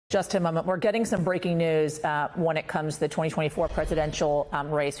Just a moment. We're getting some breaking news when it comes to the 2024 presidential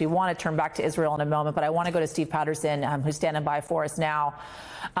race. We want to turn back to Israel in a moment, but I want to go to Steve Patterson, who's standing by for us now.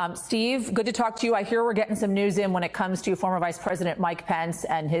 Steve, good to talk to you. I hear we're getting some news in when it comes to former Vice President Mike Pence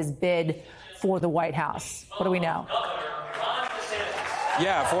and his bid for the White House. What do we know?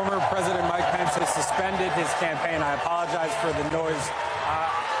 Yeah, former President Mike Pence has suspended his campaign. I apologize for the noise.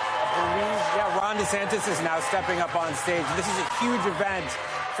 Ron DeSantis is now stepping up on stage. This is a huge event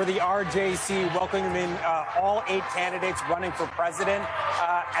for the RJC, welcoming in all 8 candidates running for president.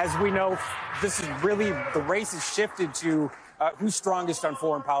 As we know, this is really, the race has shifted to who's strongest on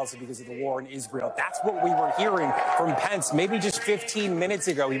foreign policy because of the war in Israel. That's what we were hearing from Pence maybe just 15 minutes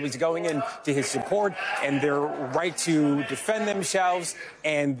ago. He was going in to his support and their right to defend themselves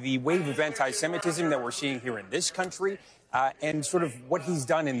and the wave of anti-Semitism that we're seeing here in this country, and sort of what he's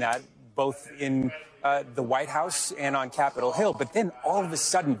done in that, both in the White House and on Capitol Hill. But then all of a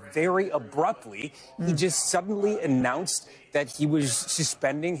sudden, very abruptly, he just suddenly announced that he was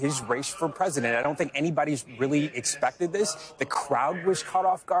suspending his race for president. I don't think anybody's really expected this. The crowd was caught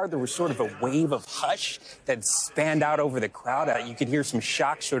off guard. There was sort of a wave of hush that spanned out over the crowd. You could hear some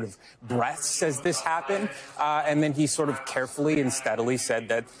shocked sort of breaths as this happened. And then he sort of carefully and steadily said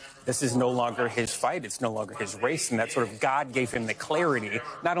that this is no longer his fight. It's no longer his race. And that sort of God gave him the clarity,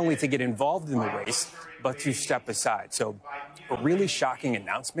 not only to get involved in the race, but to step aside. So a really shocking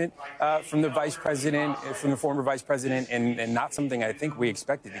announcement from the vice president, from the former vice president, and not something I think we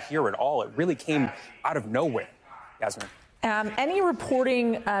expected to hear at all. It really came out of nowhere. Yasmin. Any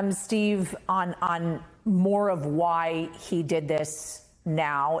reporting, Steve, on more of why he did this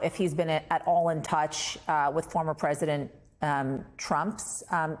now, if he's been at all in touch with former President Trump's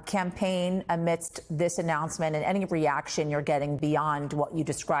campaign amidst this announcement, and any reaction you're getting beyond what you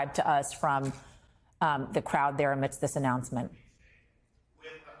described to us from the crowd there amidst this announcement?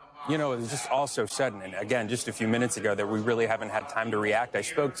 You know, it was just all so sudden. And again, just a few minutes ago that we really haven't had time to react. I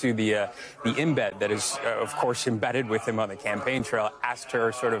spoke to the embed that is, of course, embedded with him on the campaign trail, asked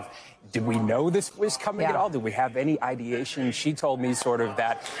her sort of, did we know this was coming at all? Did we have any ideation? She told me sort of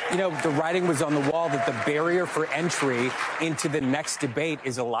that, you know, the writing was on the wall that the barrier for entry into the next debate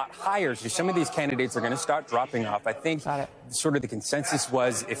is a lot higher. So some of these candidates are going to start dropping off. I think sort of the consensus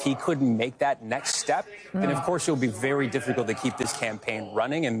was if he couldn't make that next step, then of course it'll be very difficult to keep this campaign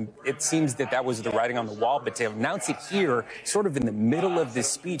running. And it seems that that was the writing on the wall. But to announce it here, sort of in the middle of this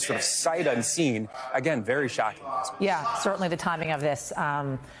speech, sort of sight unseen, again, very shocking. Yeah, certainly the timing of this.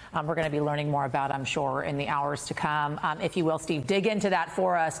 We're going to be learning more about, I'm sure, in the hours to come. If you will, Steve, dig into that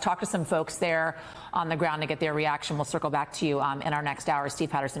for us. Talk to some folks there on the ground to get their reaction. We'll circle back to you in our next hour.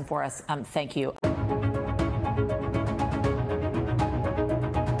 Steve Patterson for us. Thank you.